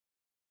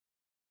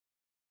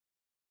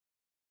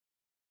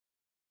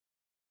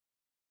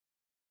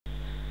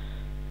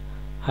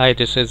Hi,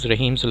 this is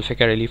Rahim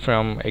Zulfikar Ali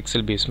from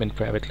Excel Basement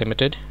Private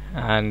Limited,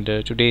 and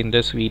today in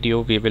this video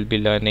we will be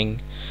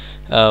learning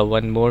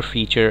one more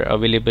feature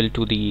available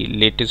to the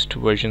latest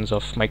versions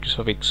of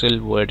Microsoft Excel,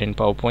 Word and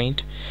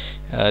PowerPoint.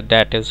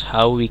 That is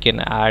how we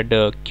can add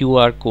a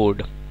QR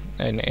code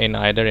in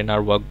either in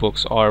our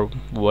workbooks or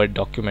Word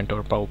document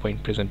or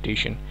PowerPoint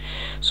presentation.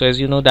 So as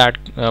you know that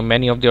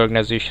many of the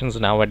organizations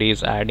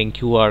nowadays adding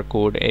QR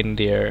code in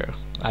their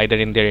either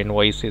in their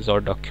invoices or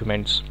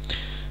documents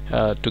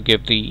to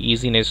give the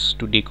easiness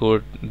to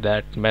decode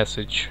that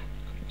message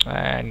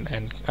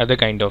and other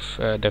kind of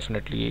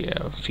definitely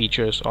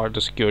features or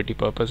the security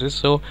purposes.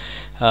 So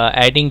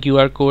adding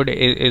QR code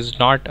is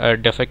not a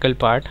difficult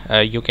part.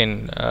 You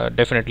can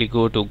definitely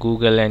go to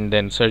Google and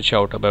then search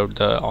out about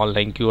the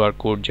online QR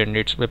code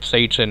generates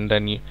websites, and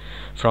then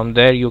from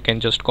there you can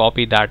just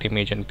copy that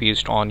image and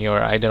paste on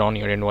your either on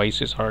your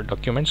invoices or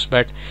documents.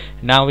 But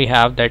now we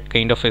have that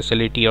kind of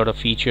facility or a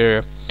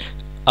feature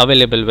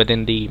available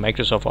within the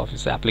Microsoft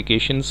Office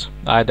applications,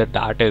 either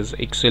that is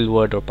Excel,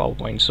 Word or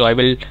PowerPoint. So I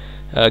will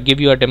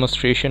give you a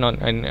demonstration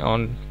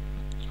on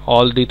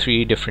all the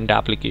three different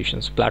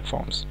applications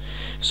platforms.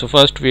 So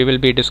first we will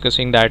be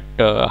discussing that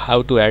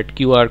how to add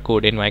QR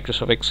code in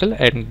Microsoft Excel,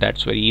 and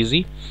that's very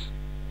easy.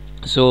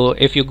 So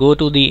if you go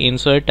to the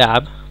Insert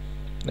tab,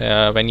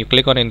 when you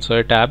click on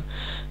Insert tab,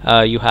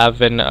 you have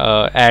an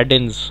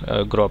Add-ins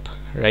group,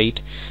 right?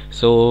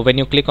 So when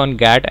you click on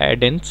Get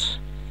Add-ins,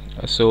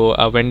 so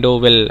a window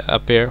will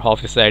appear,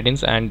 Office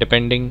Add-ins, and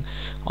depending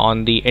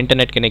on the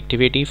internet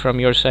connectivity from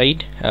your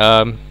side,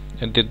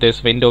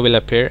 this window will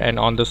appear, and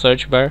on the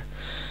search bar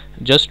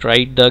just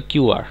write the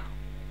QR,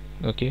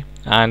 okay,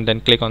 and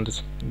then click on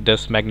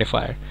this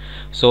magnifier.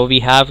 So we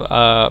have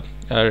a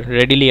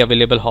readily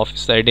available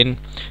Office Add-in,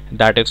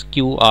 that is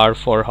QR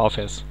for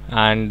Office,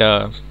 and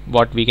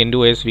what we can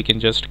do is we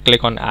can just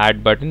click on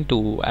Add button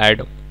to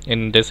add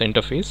in this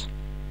interface,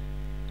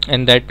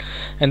 and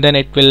then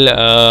it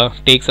will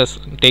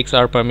takes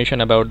our permission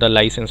about the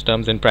license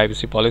terms and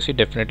privacy policy.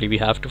 Definitely we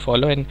have to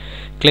follow, and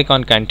click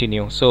on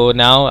continue. So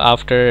now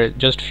after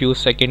just few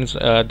seconds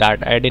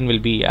that add-in will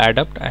be add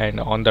up,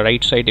 and on the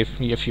right side if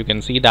you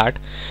can see that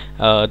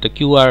the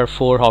QR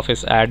for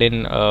Office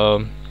add-in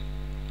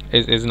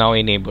is now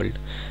enabled.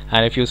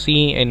 And if you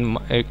see in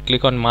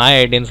click on my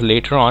add-ins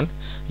later on,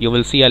 you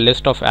will see a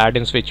list of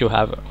add-ins which you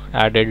have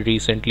added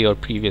recently or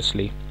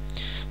previously.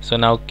 So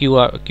now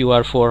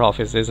QR for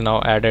Office is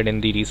now added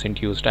in the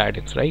recent used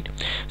add-ins, right?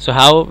 So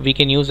how we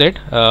can use it,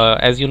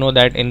 as you know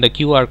that in the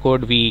QR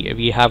code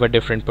we have a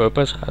different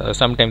purpose.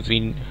 Sometimes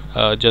we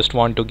just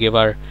want to give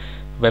our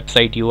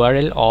website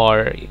URL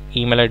or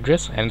email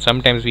address, and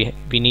sometimes we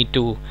need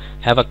to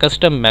have a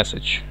custom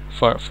message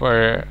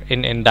for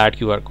in that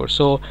QR code.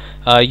 So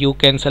you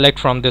can select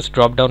from this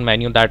drop down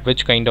menu that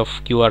which kind of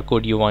QR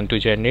code you want to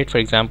generate. For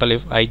example,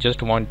 if I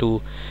just want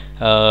to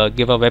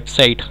give a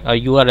website, a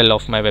URL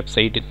of my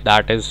website,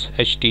 that is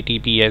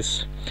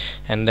https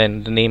and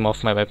then the name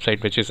of my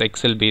website, which is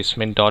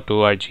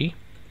excelbasement.org,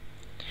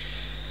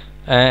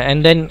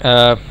 and then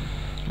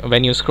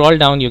when you scroll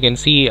down you can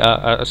see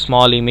a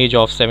small image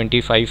of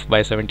 75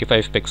 by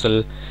 75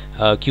 pixel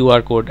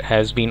QR code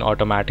has been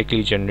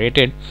automatically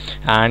generated,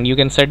 and you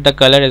can set the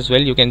color as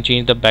well. You can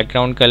change the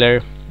background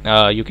color,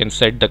 you can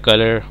set the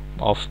color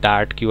of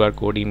that QR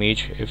code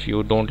image. If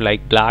you don't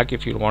like black,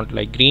 if you want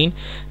like green,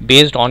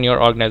 based on your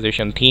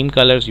organization theme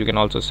colors, you can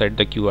also set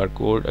the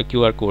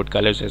QR code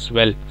colors as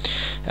well.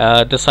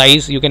 The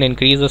size, you can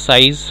increase the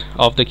size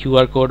of the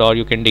QR code or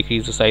you can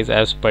decrease the size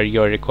as per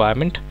your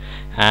requirement.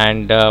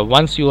 And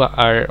once you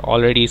are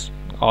already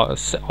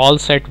all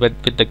set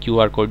with the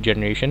QR code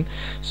generation,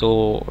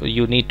 so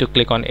you need to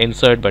click on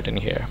Insert button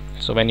here.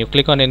 So when you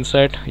click on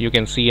Insert, you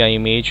can see an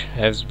image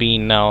has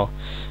been now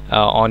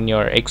on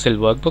your Excel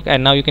workbook,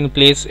 and now you can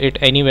place it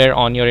anywhere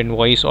on your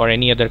invoice or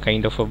any other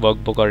kind of a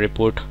workbook or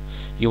report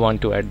you want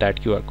to add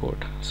that QR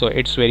code. So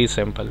it's very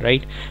simple,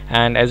 right?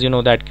 And as you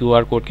know that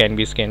QR code can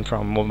be scanned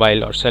from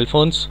mobile or cell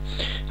phones,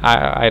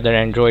 either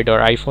Android or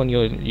iPhone.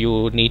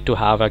 You need to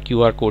have a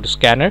QR code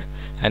scanner,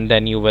 and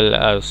then you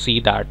will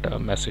see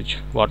that message,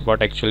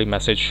 what actually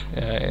message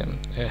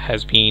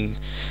has been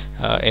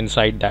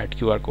inside that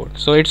QR code.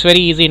 So it's very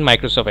easy in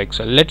Microsoft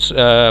Excel. Let's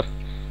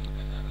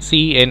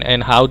see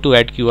in how to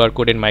add QR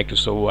code in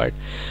Microsoft Word.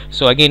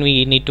 So again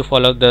we need to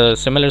follow the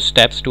similar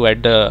steps to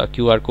add the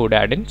QR code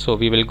add-in. So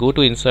we will go to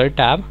Insert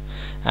tab,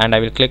 and I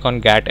will click on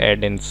Get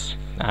Add-ins,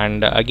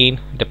 and again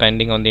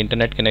depending on the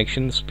internet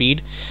connection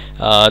speed,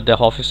 the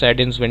Office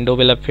Add-ins window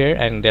will appear,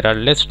 and there are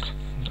list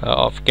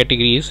of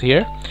categories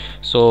here.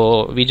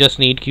 So we just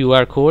need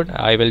QR code.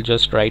 I will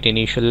just write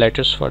initial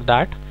letters for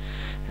that,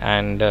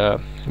 and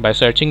by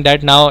searching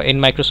that, now in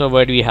Microsoft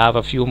Word we have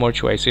a few more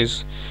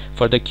choices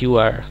for the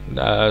QR,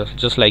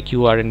 just like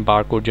QR in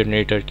barcode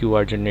generator,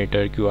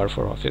 QR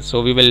for Office.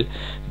 So we will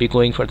be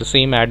going for the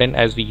same add-in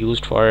as we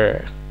used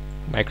for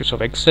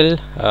Microsoft Excel.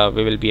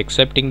 We will be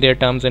accepting their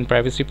terms and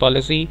privacy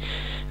policy,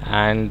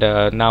 and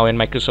now in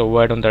Microsoft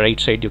Word on the right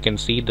side you can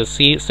see the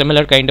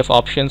similar kind of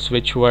options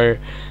which were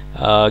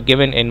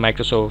given in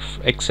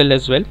Microsoft Excel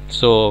as well.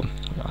 So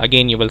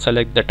Again, you will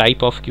select the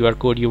type of QR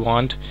code you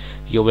want,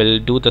 you will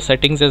do the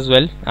settings as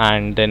well,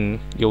 and then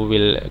you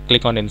will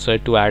click on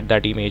insert to add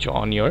that image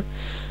on your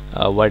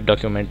Word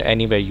document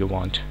anywhere you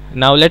want.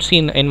 Now let's see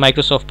in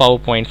Microsoft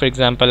PowerPoint, for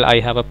example, I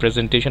have a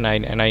presentation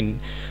and I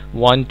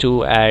want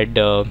to add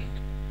a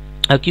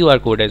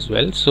QR code as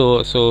well.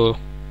 So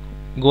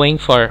going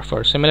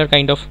for similar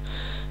kind of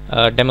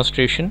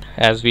demonstration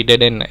as we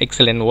did in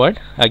Excel and Word,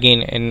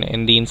 again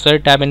in the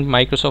insert tab in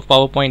Microsoft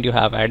PowerPoint, you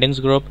have add-ins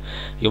group.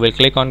 You will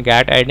click on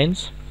get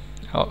add-ins.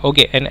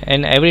 Okay,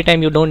 and every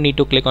time you don't need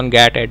to click on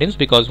get add-ins,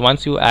 because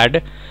once you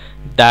add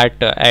that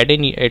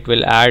add-in, it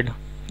will add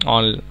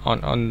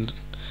on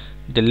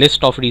the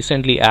list of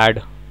recently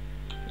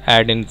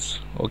add-ins.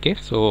 Okay,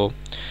 so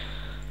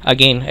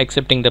again,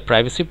 accepting the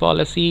privacy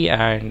policy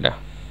and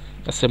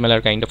a similar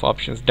kind of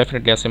options,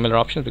 definitely a similar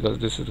option, because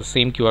this is the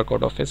same QR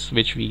code office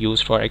which we use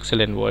for Excel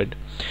and Word.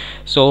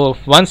 So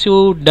once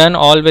you done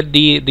all with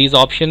these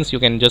options, you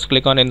can just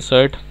click on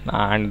insert,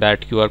 and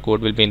that QR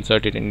code will be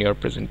inserted in your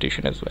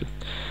presentation as well.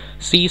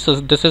 See, so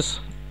this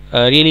is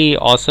a really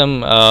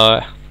awesome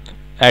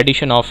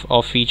addition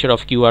of feature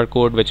of QR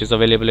code, which is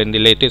available in the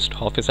latest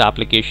Office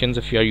applications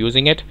if you are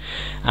using it.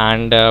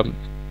 And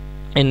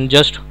in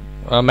just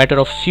a matter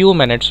of few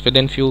minutes,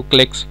 within few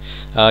clicks,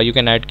 you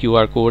can add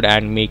QR code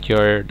and make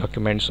your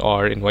documents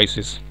or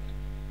invoices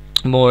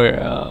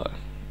more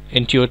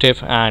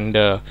intuitive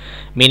and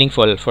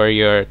meaningful for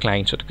your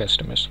clients or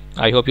customers.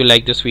 I hope you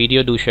like this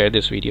video. Do share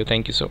this video.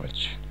 Thank you so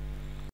much.